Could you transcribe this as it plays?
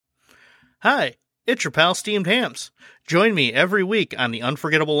Hi, it's your pal Steamed Hams. Join me every week on the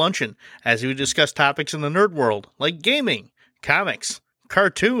Unforgettable Luncheon as we discuss topics in the nerd world like gaming, comics,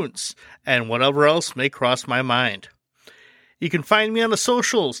 cartoons, and whatever else may cross my mind. You can find me on the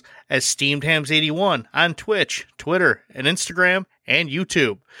socials as SteamedHams81 on Twitch, Twitter, and Instagram, and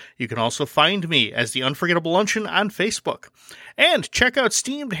YouTube. You can also find me as the Unforgettable Luncheon on Facebook. And check out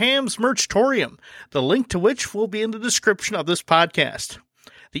Steamed Hams Merchtorium, the link to which will be in the description of this podcast.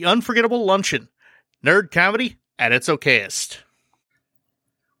 The Unforgettable Luncheon, nerd comedy at its okayest.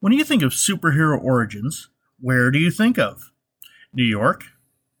 When you think of superhero origins, where do you think of? New York?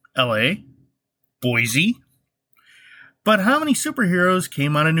 LA? Boise? But how many superheroes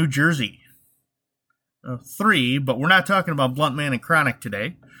came out of New Jersey? 3, but we're not talking about Blunt Man and Chronic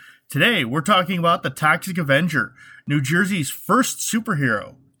today. Today, we're talking about the Toxic Avenger, New Jersey's first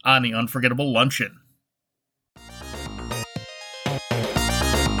superhero, on the Unforgettable Luncheon.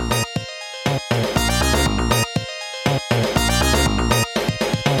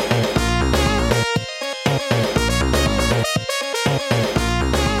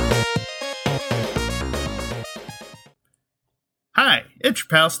 Hi, it's your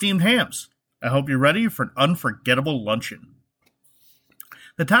pal Steamed Hams. I hope you're ready for an unforgettable luncheon.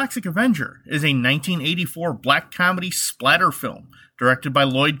 The Toxic Avenger is a 1984 black comedy splatter film directed by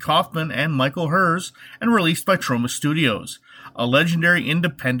Lloyd Kaufman and Michael Herz and released by Troma Studios, a legendary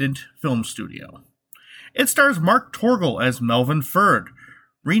independent film studio. It stars Mark Torgl as Melvin Ferd,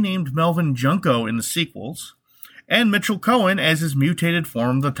 renamed Melvin Junko in the sequels, and Mitchell Cohen as his mutated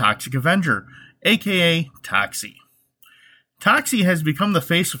form, the Toxic Avenger, aka Toxie. Toxie has become the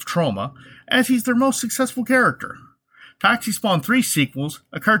face of Troma, as he's their most successful character. Toxie spawned 3 sequels,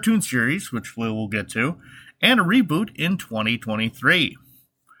 a cartoon series, which we will get to, and a reboot in 2023.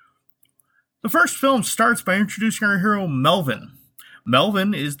 The first film starts by introducing our hero Melvin.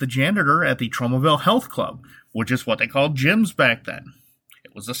 Melvin is the janitor at the Tromaville Health Club, which is what they called gyms back then.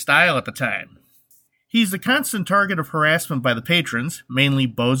 It was a style at the time. He's the constant target of harassment by the patrons, mainly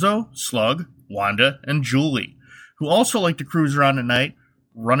Bozo, Slug, Wanda, and Julie, who also like to cruise around at night,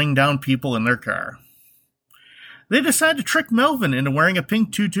 running down people in their car. They decide to trick Melvin into wearing a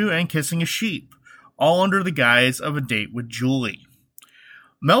pink tutu and kissing a sheep, all under the guise of a date with Julie.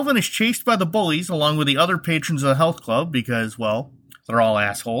 Melvin is chased by the bullies along with the other patrons of the health club because, well, they're all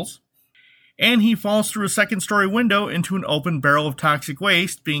assholes. And he falls through a second-story window into an open barrel of toxic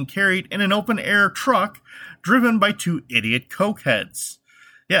waste being carried in an open-air truck driven by 2 idiot cokeheads.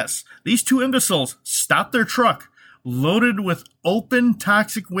 Yes, these 2 imbeciles stop their truck loaded with open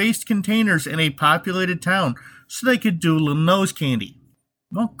toxic waste containers in a populated town so they could do a little nose candy.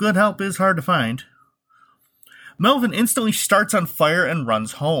 Well, good help is hard to find. Melvin instantly starts on fire and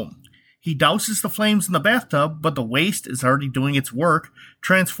runs home. He douses the flames in the bathtub, but the waste is already doing its work,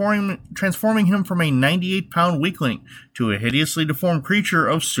 transforming him from a 98-pound weakling to a hideously deformed creature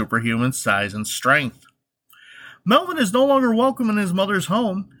of superhuman size and strength. Melvin is no longer welcome in his mother's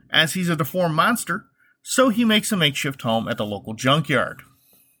home, as he's a deformed monster, so he makes a makeshift home at the local junkyard.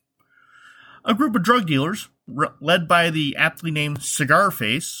 A group of drug dealers, led by the aptly named Cigar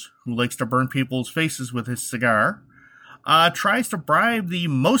Face, who likes to burn people's faces with his cigar, tries to bribe the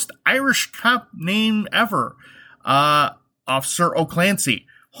most Irish cop name ever, Officer O'Clancy.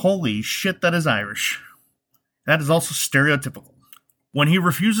 Holy shit, that is Irish. That is also stereotypical. When he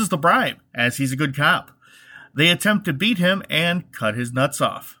refuses the bribe, as he's a good cop, they attempt to beat him and cut his nuts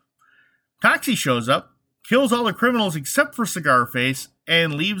off. Toxie shows up, kills all the criminals except for Cigar Face,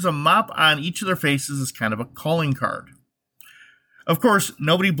 and leaves a mop on each of their faces as kind of a calling card. Of course,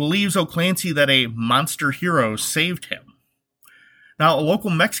 nobody believes O'Clancy that a monster hero saved him. Now, a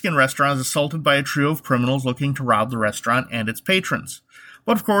local Mexican restaurant is assaulted by a trio of criminals looking to rob the restaurant and its patrons.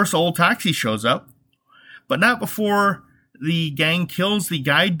 But of course, old Toxie shows up, but not before the gang kills the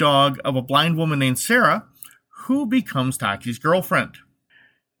guide dog of a blind woman named Sarah, who becomes Toxie's girlfriend.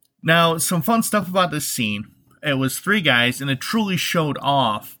 Now, some fun stuff about this scene. It was 3 guys, and it truly showed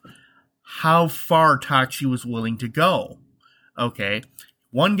off how far Toxie was willing to go. Okay,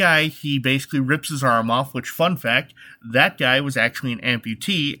 one guy, he basically rips his arm off, which, fun fact, that guy was actually an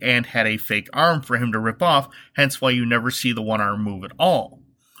amputee and had a fake arm for him to rip off, hence why you never see the one arm move at all.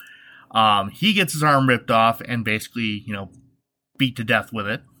 He gets his arm ripped off and basically, beat to death with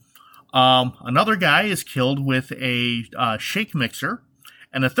it. Another guy is killed with a shake mixer.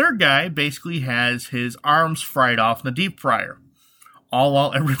 And the third guy basically has his arms fried off in the deep fryer. All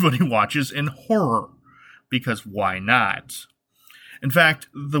while everybody watches in horror. Because why not? In fact,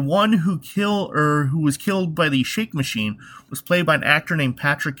 the one who was killed by the shake machine was played by an actor named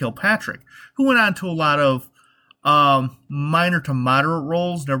Patrick Kilpatrick, who went on to a lot of Minor to moderate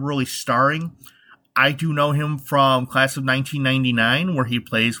roles, never really starring. I do know him from Class of 1999, where he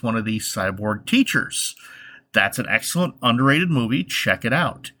plays one of the cyborg teachers. That's an excellent, underrated movie. Check it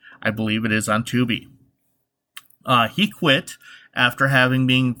out. I believe it is on Tubi. He quit after having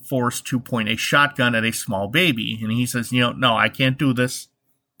been forced to point a shotgun at a small baby. And he says, no, I can't do this.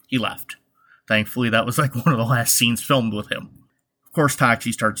 He left. Thankfully, that was like one of the last scenes filmed with him. Of course,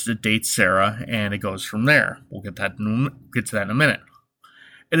 Toxie starts to date Sarah, and it goes from there. We'll get to that in a minute.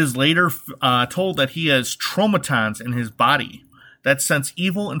 It is later told that he has traumatons in his body that sense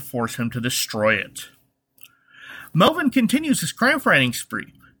evil and force him to destroy it. Melvin continues his crime-fighting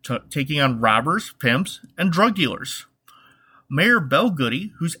spree, taking on robbers, pimps, and drug dealers. Mayor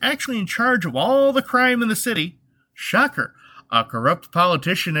Bellgoody, who's actually in charge of all the crime in the city, shocker, a corrupt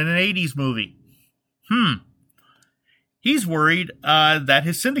politician in an 80s movie. He's worried that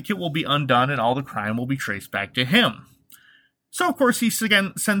his syndicate will be undone and all the crime will be traced back to him. So, of course, he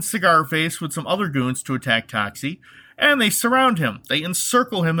sends Cigar-Face with some other goons to attack Toxie, and they surround him. They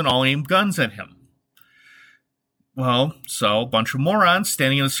encircle him and all aim guns at him. Well, so, a bunch of morons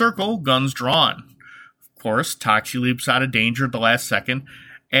standing in a circle, guns drawn. Of course, Toxie leaps out of danger at the last second,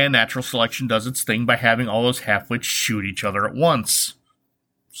 and natural selection does its thing by having all those half-wits shoot each other at once.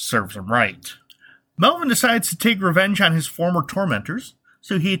 Serves him right. Melvin decides to take revenge on his former tormentors,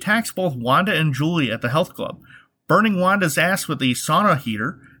 so he attacks both Wanda and Julie at the health club, burning Wanda's ass with a sauna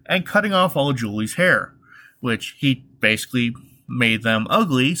heater and cutting off all of Julie's hair, which he basically made them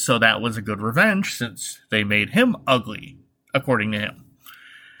ugly, so that was a good revenge since they made him ugly, according to him.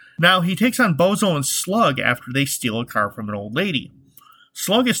 Now, he takes on Bozo and Slug after they steal a car from an old lady.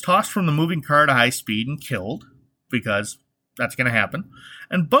 Slug is tossed from the moving car at high speed and killed, because that's going to happen,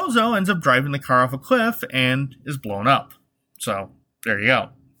 and Bozo ends up driving the car off a cliff and is blown up. So, there you go.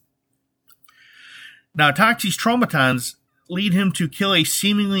 Now, Toxie's traumatons lead him to kill a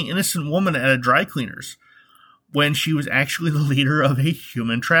seemingly innocent woman at a dry cleaner's, when she was actually the leader of a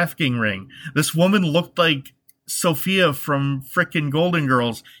human trafficking ring. This woman looked like Sophia from frickin' Golden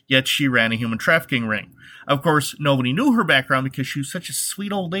Girls, yet she ran a human trafficking ring. Of course, nobody knew her background because she was such a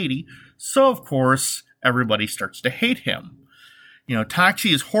sweet old lady, so of course, everybody starts to hate him.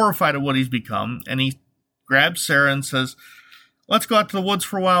 Toxie is horrified at what he's become, and he grabs Sarah and says, let's go out to the woods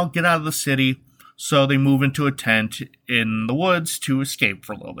for a while, get out of the city. So they move into a tent in the woods to escape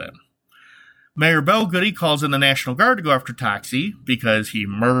for a little bit. Mayor Bellgoody calls in the National Guard to go after Toxie because he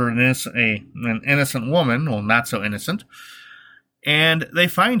murdered an innocent woman, well, not so innocent, and they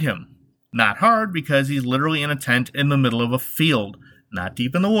find him. Not hard because he's literally in a tent in the middle of a field, not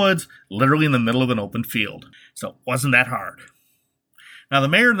deep in the woods, literally in the middle of an open field. So it wasn't that hard. Now, the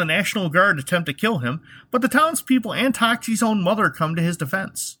mayor and the National Guard attempt to kill him, but the townspeople and Toxie's own mother come to his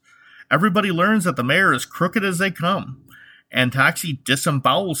defense. Everybody learns that the mayor is crooked as they come, and Toxie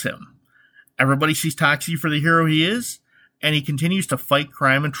disembowels him. Everybody sees Toxie for the hero he is, and he continues to fight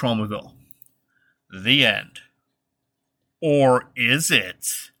crime in Traumaville. The end. Or is it?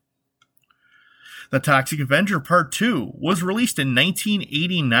 The Toxic Avenger Part 2 was released in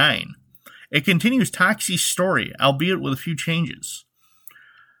 1989. It continues Toxie's story, albeit with a few changes.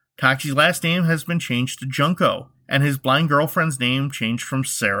 Toxie's last name has been changed to Junko, and his blind girlfriend's name changed from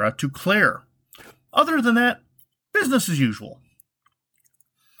Sarah to Claire. Other than that, business as usual.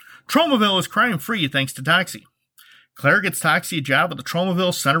 Traumaville is crime-free thanks to Toxie. Claire gets Toxie a job at the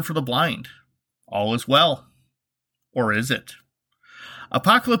Traumaville Center for the Blind. All is well. Or is it?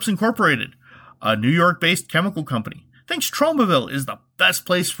 Apocalypse Incorporated, a New York-based chemical company, thinks Traumaville is the best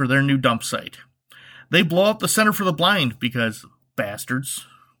place for their new dump site. They blow up the Center for the Blind because bastards.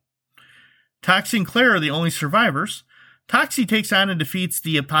 Toxie and Claire are the only survivors. Toxie takes on and defeats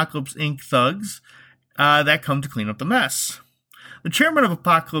the Apocalypse Inc. thugs that come to clean up the mess. The chairman of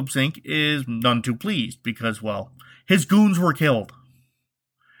Apocalypse Inc. is none too pleased because, well, his goons were killed.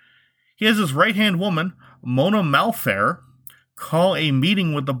 He has his right-hand woman, Mona Malfair, call a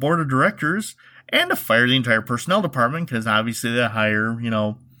meeting with the board of directors and to fire the entire personnel department because obviously they hire,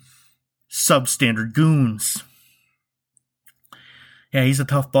 substandard goons. Yeah, he's a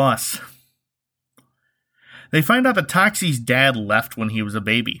tough boss. They find out that Toxie's dad left when he was a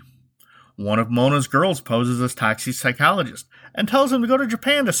baby. One of Mona's girls poses as Toxie's psychologist and tells him to go to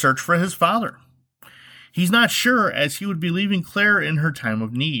Japan to search for his father. He's not sure as he would be leaving Claire in her time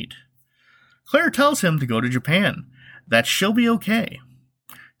of need. Claire tells him to go to Japan, that she'll be okay.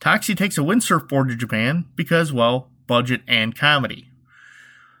 Toxie takes a windsurf board to Japan because, well, budget and comedy.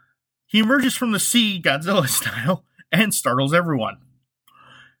 He emerges from the sea, Godzilla style, and startles everyone.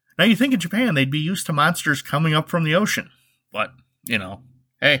 Now you think in Japan they'd be used to monsters coming up from the ocean, but,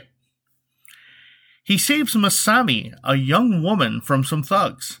 hey. He saves Masami, a young woman, from some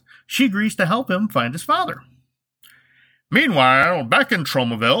thugs. She agrees to help him find his father. Meanwhile, back in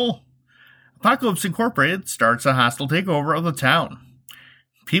Tromaville, Apocalypse Incorporated starts a hostile takeover of the town.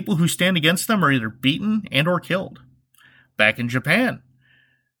 People who stand against them are either beaten and or killed. Back in Japan,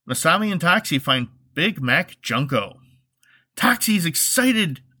 Masami and Toxie find Big Mac Junko. Toxie is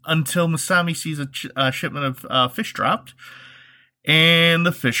excited until Masami sees a shipment of fish dropped, and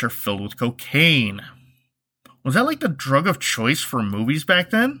the fish are filled with cocaine. Was that like the drug of choice for movies back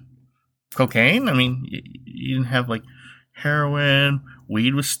then? Cocaine? I mean, you didn't have like heroin.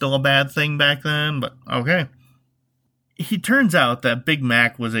 Weed was still a bad thing back then, but okay. It turns out that Big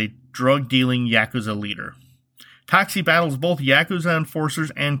Mac was a drug-dealing Yakuza leader. Toxie battles both Yakuza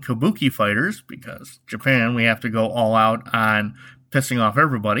enforcers and kabuki fighters, because Japan, we have to go all out on pissing off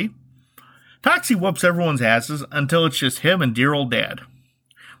everybody. Toxie whoops everyone's asses until it's just him and dear old dad.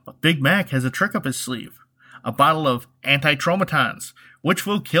 But Big Mac has a trick up his sleeve. A bottle of anti-traumatons, which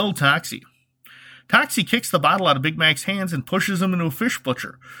will kill Toxie. Toxie kicks the bottle out of Big Mac's hands and pushes him into a fish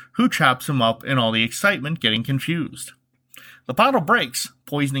butcher, who chops him up in all the excitement, getting confused. The bottle breaks,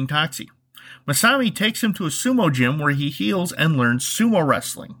 poisoning Toxie. Masami takes him to a sumo gym where he heals and learns sumo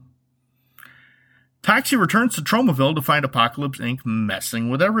wrestling. Toxie returns to Tromaville to find Apocalypse Inc. messing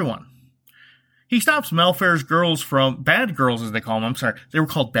with everyone. He stops Malfair's girls from, bad girls as they call them, I'm sorry, they were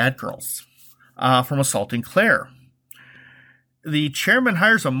called bad girls, from assaulting Claire. The chairman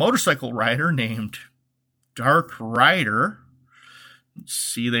hires a motorcycle rider named Dark Rider.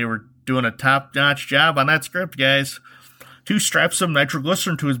 See, they were doing a top-notch job on that script, guys. To strap some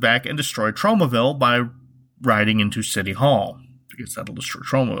nitroglycerin to his back and destroy Tromaville by riding into City Hall, because that'll destroy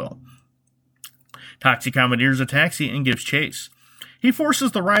Tromaville. Toxie commandeers a taxi and gives chase. He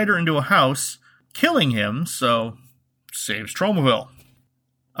forces the rider into a house, killing him, so saves Tromaville.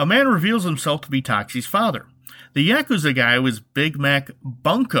 A man reveals himself to be Toxie's father. The Yakuza guy was Big Mac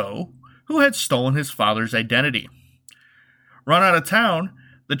Bunko, who had stolen his father's identity. Run out of town,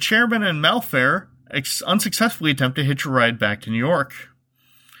 the chairman and Malfair unsuccessfully attempt to hitch a ride back to New York.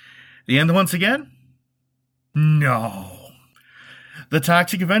 The end once again? No. The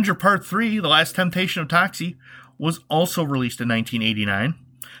Toxic Avenger Part 3, The Last Temptation of Toxie, was also released in 1989.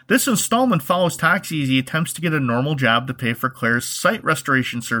 This installment follows Toxie as he attempts to get a normal job to pay for Claire's sight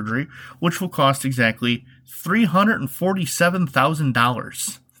restoration surgery, which will cost exactly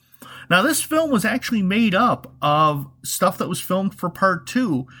 $347,000. Now, this film was actually made up of stuff that was filmed for Part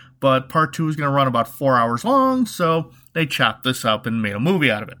 2, but Part 2 is going to run about 4 hours long, so they chopped this up and made a movie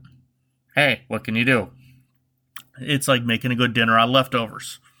out of it. Hey, what can you do? It's like making a good dinner out of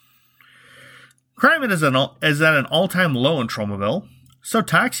leftovers. Crime is at an all-time low in Tromaville, so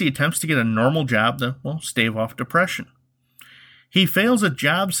Toxie attempts to get a normal job to, stave off depression. He fails at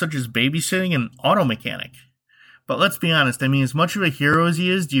jobs such as babysitting and auto mechanic. But let's be honest, I mean, as much of a hero as he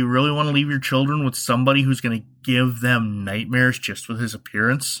is, do you really want to leave your children with somebody who's going to give them nightmares just with his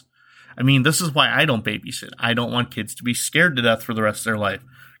appearance? I mean, this is why I don't babysit. I don't want kids to be scared to death for the rest of their life,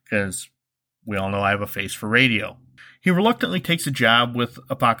 because we all know I have a face for radio. He reluctantly takes a job with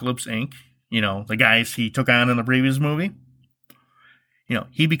Apocalypse Inc., the guys he took on in the previous movie.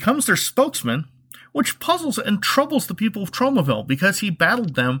 He becomes their spokesman, which puzzles and troubles the people of Tromaville because he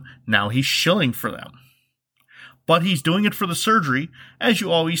battled them, now he's shilling for them. But he's doing it for the surgery, as you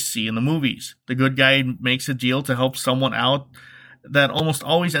always see in the movies. The good guy makes a deal to help someone out that almost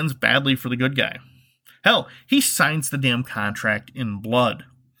always ends badly for the good guy. Hell, he signs the damn contract in blood.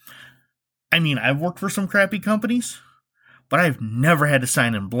 I mean, I've worked for some crappy companies, but I've never had to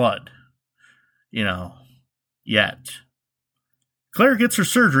sign in blood. Yet. Claire gets her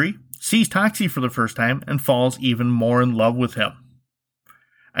surgery, sees Toxie for the first time, and falls even more in love with him.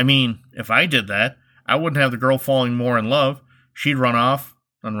 I mean, if I did that, I wouldn't have the girl falling more in love. She'd run off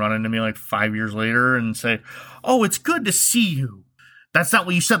and run into me like 5 years later and say, "Oh, it's good to see you. That's not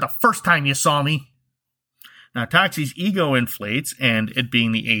what you said the first time you saw me." Now, Toxie's ego inflates, and it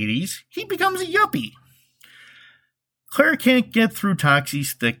being the 80s, he becomes a yuppie. Claire can't get through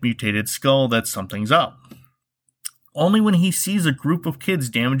Toxie's thick mutated skull that something's up. Only when he sees a group of kids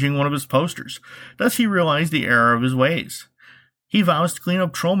damaging one of his posters does he realize the error of his ways. He vows to clean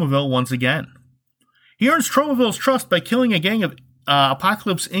up Tromaville once again. He earns Tromaville's trust by killing a gang of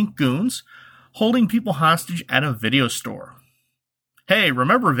Apocalypse Inc. goons, holding people hostage at a video store. Hey,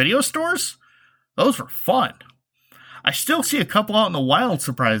 remember video stores? Those were fun. I still see a couple out in the wild,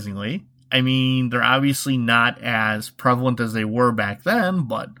 surprisingly. I mean, they're obviously not as prevalent as they were back then,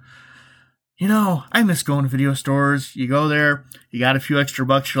 but I miss going to video stores. You go there, you got a few extra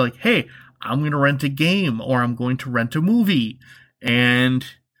bucks, you're like, hey, I'm going to rent a game, or I'm going to rent a movie. And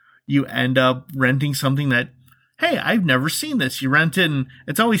you end up renting something that, hey, I've never seen this. You rent it and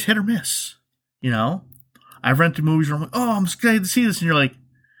it's always hit or miss. I've rented movies where I'm like, oh, I'm excited to see this. And you're like,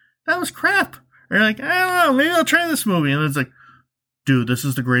 that was crap. Or you're like, I don't know, maybe I'll try this movie. And it's like, dude, this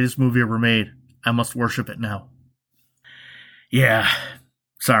is the greatest movie ever made. I must worship it now. Yeah,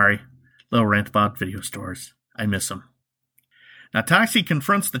 sorry. Little rant about video stores. I miss them. Now, Toxie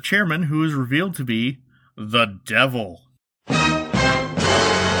confronts the chairman, who is revealed to be the devil.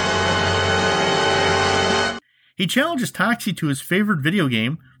 He challenges Toxie to his favorite video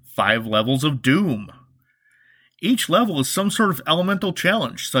game, 5 Levels of Doom. Each level is some sort of elemental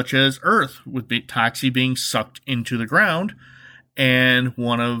challenge, such as Earth, with Toxie being sucked into the ground, and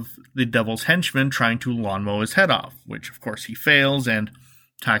one of the devil's henchmen trying to lawnmow his head off, which of course he fails, and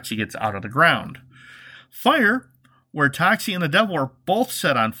Toxie gets out of the ground. Fire, where Toxie and the devil are both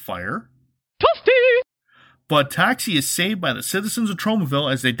set on fire. Toasty! But Toxie is saved by the citizens of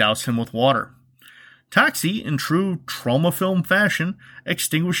Tromaville as they douse him with water. Toxie, in true Troma film fashion,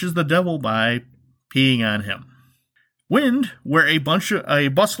 extinguishes the devil by peeing on him. Wind, where a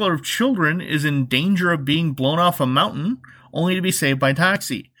busload of children is in danger of being blown off a mountain, only to be saved by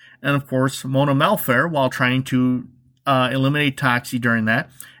Toxie. And of course, Mona Malfair, while trying to eliminate Toxie during that,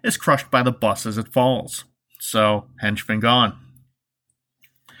 is crushed by the bus as it falls. So, henchman gone.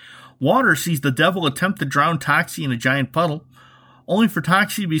 Water sees the devil attempt to drown Toxie in a giant puddle, only for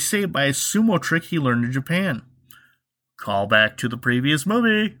Toxie to be saved by a sumo trick he learned in Japan. Call back to the previous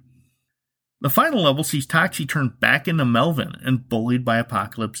movie. The final level sees Toxie turned back into Melvin and bullied by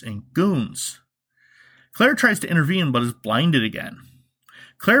Apocalypse Inc. goons. Claire tries to intervene but is blinded again.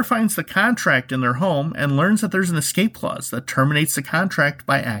 Claire finds the contract in their home and learns that there's an escape clause that terminates the contract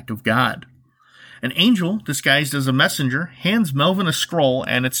by act of God. An angel, disguised as a messenger, hands Melvin a scroll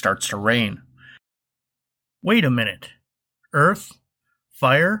and it starts to rain. Wait a minute. Earth,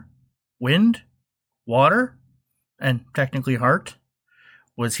 fire, wind, water, and technically heart?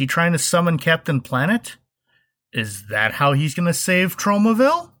 Was he trying to summon Captain Planet? Is that how he's going to save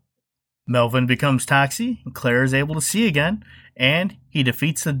Tromaville? Melvin becomes Toxie, and Claire is able to see again, and he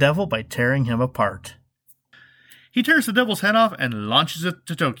defeats the devil by tearing him apart. He tears the devil's head off and launches it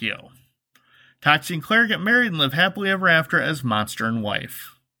to Tokyo. Toxie and Claire get married and live happily ever after as monster and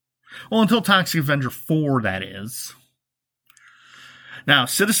wife. Well, until Toxic Avenger 4, that is. Now,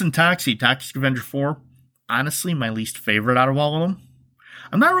 Citizen Toxie, Toxic Avenger 4, honestly my least favorite out of all of them.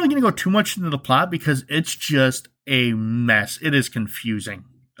 I'm not really going to go too much into the plot because it's just a mess. It is confusing.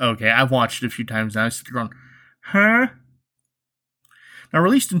 Okay, I've watched it a few times now. I sit there going, huh? Now,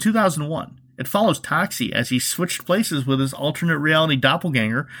 released in 2001, it follows Toxie as he switched places with his alternate reality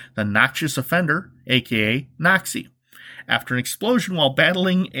doppelganger, the Noxious Offender, aka Noxie, after an explosion while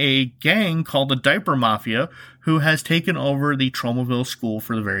battling a gang called the Diaper Mafia, who has taken over the Tromaville School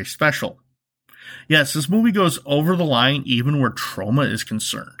for the Very Special. Yes, this movie goes over the line even where Troma is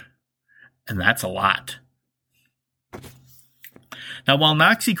concerned. And that's a lot. Now, while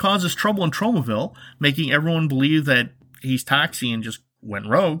Noxie causes trouble in Tromaville, making everyone believe that he's Toxie and just went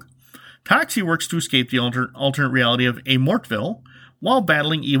rogue, Toxie works to escape the alternate reality of Amortville while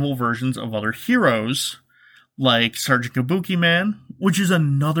battling evil versions of other heroes, like Sergeant Kabuki Man, which is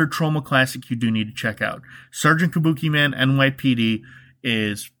another Troma classic you do need to check out. Sergeant Kabuki Man NYPD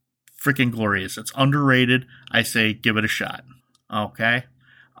is freaking glorious. It's underrated. I say give it a shot. Okay.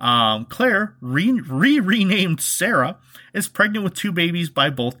 Claire, renamed Sarah, is pregnant with 2 babies by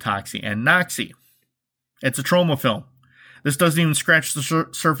both Toxie and Noxie. It's a Troma film. This doesn't even scratch the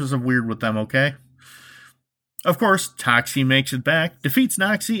surface of weird with them, okay? Of course, Toxie makes it back, defeats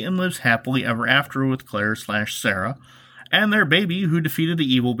Noxie, and lives happily ever after with Claire/Sarah, and their baby who defeated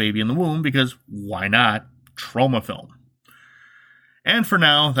the evil baby in the womb, because why not? Troma film. And for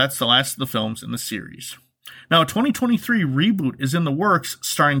now, that's the last of the films in the series. Now, a 2023 reboot is in the works,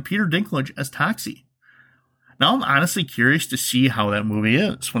 starring Peter Dinklage as Toxie. Now, I'm honestly curious to see how that movie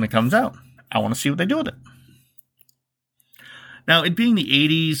is when it comes out. I want to see what they do with it. Now, it being the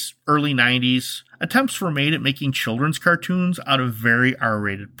 80s, early 90s, attempts were made at making children's cartoons out of very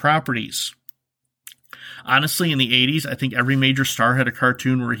R-rated properties. Honestly, in the 80s, I think every major star had a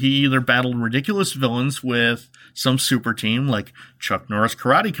cartoon where he either battled ridiculous villains with some super team, like Chuck Norris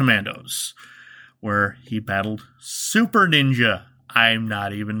Karate Commandos, where he battled Super Ninja. I'm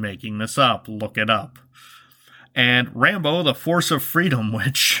not even making this up. Look it up. And Rambo, the Force of Freedom,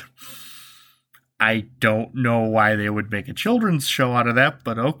 which I don't know why they would make a children's show out of that,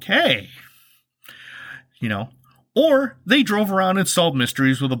 but okay. Or they drove around and solved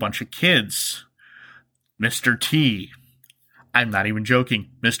mysteries with a bunch of kids. Mr. T. I'm not even joking.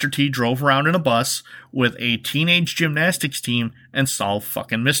 Mr. T drove around in a bus with a teenage gymnastics team and solved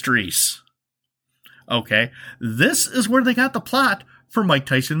fucking mysteries. Okay, this is where they got the plot for Mike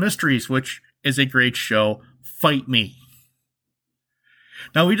Tyson Mysteries, which is a great show. Fight me.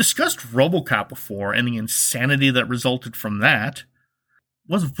 Now, we discussed RoboCop before and the insanity that resulted from that.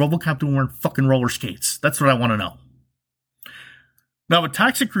 What was RoboCop doing wearing fucking roller skates? That's what I want to know. Now, with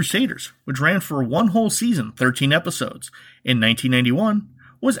Toxic Crusaders, which ran for one whole season, 13 episodes, in 1991,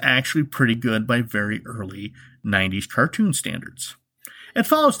 was actually pretty good by very early 90s cartoon standards. It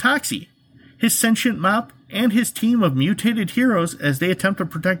follows Toxie, his sentient mop, and his team of mutated heroes as they attempt to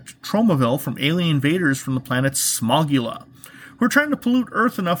protect Tromaville from alien invaders from the planet Smogula, who are trying to pollute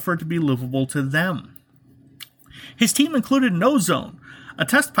Earth enough for it to be livable to them. His team included Nozone, a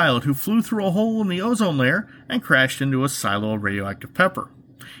test pilot who flew through a hole in the ozone layer and crashed into a silo of radioactive pepper.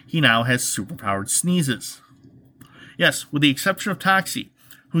 He now has superpowered sneezes. Yes, with the exception of Toxie,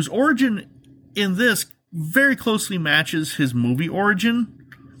 whose origin in this very closely matches his movie origin,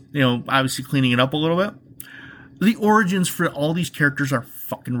 obviously cleaning it up a little bit. The origins for all these characters are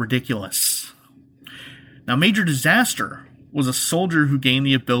fucking ridiculous. Now, Major Disaster was a soldier who gained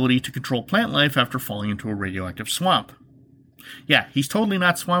the ability to control plant life after falling into a radioactive swamp. Yeah, he's totally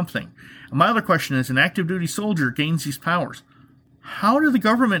not Swamp Thing. And my other question is, an active duty soldier gains these powers. How did the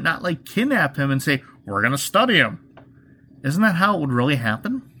government not kidnap him and say, we're going to study him? Isn't that how it would really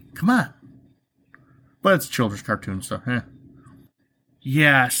happen? Come on. But it's a children's cartoon, so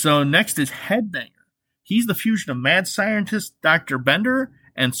Yeah, so next is Headbanger. He's the fusion of mad scientist Dr. Bender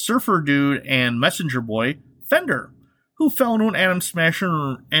and surfer dude and messenger boy Fender, who fell into an atom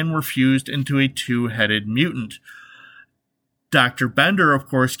smasher and were fused into a two-headed mutant. Dr. Bender, of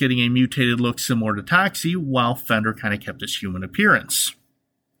course, getting a mutated look similar to Toxie, while Fender kind of kept his human appearance,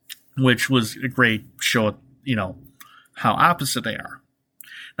 which was a great show, how opposite they are.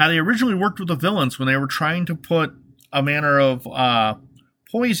 Now, they originally worked with the villains when they were trying to put a manner of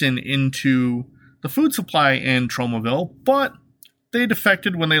poison into the food supply in Tromaville, but they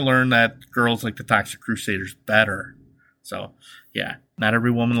defected when they learned that girls like the Toxic Crusaders better. So, yeah, not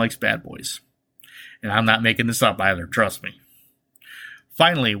every woman likes bad boys. And I'm not making this up either, trust me.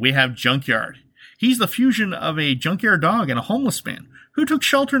 Finally, we have Junkyard. He's the fusion of a junkyard dog and a homeless man who took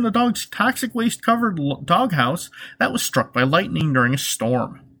shelter in the dog's toxic waste-covered doghouse that was struck by lightning during a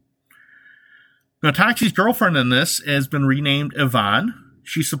storm. Now, Toxie's girlfriend in this has been renamed Yvonne.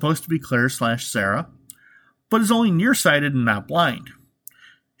 She's supposed to be Claire/Sarah, but is only nearsighted and not blind.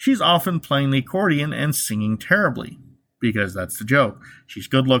 She's often playing the accordion and singing terribly, because that's the joke. She's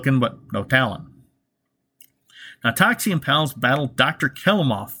good-looking, but no talent. Now, Toxie and pals battle Dr.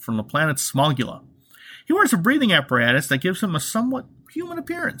 Kilimoff from the planet Smogula. He wears a breathing apparatus that gives him a somewhat human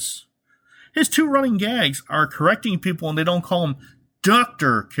appearance. His two running gags are correcting people when they don't call him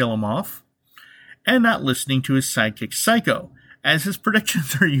Dr. Kilimoff, and not listening to his sidekick Psycho, as his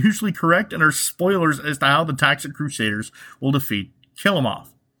predictions are usually correct and are spoilers as to how the Toxic Crusaders will defeat Kilimoff.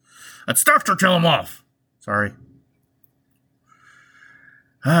 That's Dr. Kilimoff! Sorry.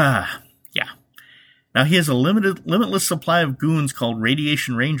 Yeah. Now, he has a limitless supply of goons called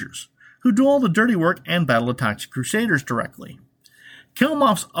Radiation Rangers, who do all the dirty work and battle the Toxic Crusaders directly.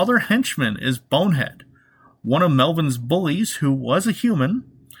 Kilimoff's other henchman is Bonehead, one of Melvin's bullies who was a human,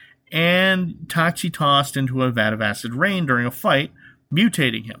 and Toxie tossed into a vat of acid rain during a fight,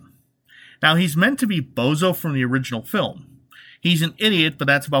 mutating him. Now, he's meant to be Bozo from the original film. He's an idiot, but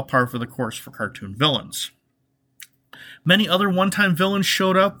that's about par for the course for cartoon villains. Many other one-time villains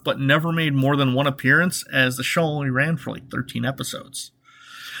showed up, but never made more than one appearance, as the show only ran for 13 episodes.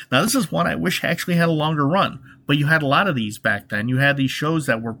 Now, this is one I wish actually had a longer run, but you had a lot of these back then. You had these shows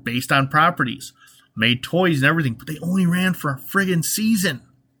that were based on properties, made toys and everything, but they only ran for a friggin' season.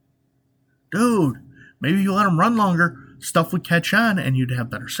 Dude, maybe if you let them run longer, stuff would catch on and you'd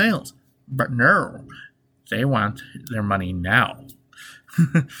have better sales. But no, they want their money now.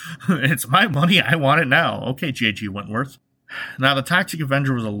 It's my money, I want it now. Okay, J.G. Wentworth. Now, The Toxic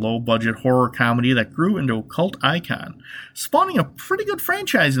Avenger was a low-budget horror comedy that grew into a cult icon, spawning a pretty good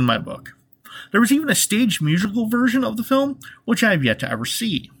franchise in my book. There was even a staged musical version of the film, which I have yet to ever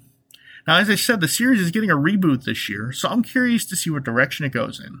see. Now, as I said, the series is getting a reboot this year, so I'm curious to see what direction it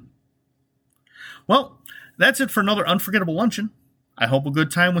goes in. Well, that's it for another Unforgettable Luncheon. I hope a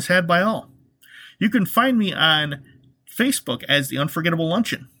good time was had by all. You can find me on Facebook as The Unforgettable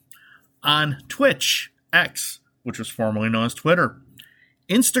Luncheon, on Twitch, X, which was formerly known as Twitter,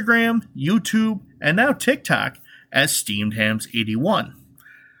 Instagram, YouTube, and now TikTok as SteamedHams81.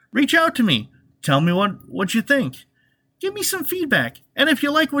 Reach out to me. Tell me what you think. Give me some feedback. And if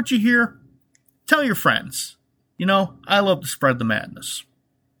you like what you hear, tell your friends. You know, I love to spread the madness.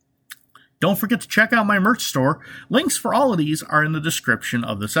 Don't forget to check out my merch store. Links for all of these are in the description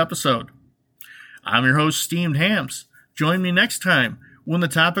of this episode. I'm your host, Steamed Hams. Join me next time when the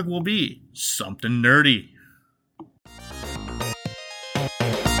topic will be something nerdy.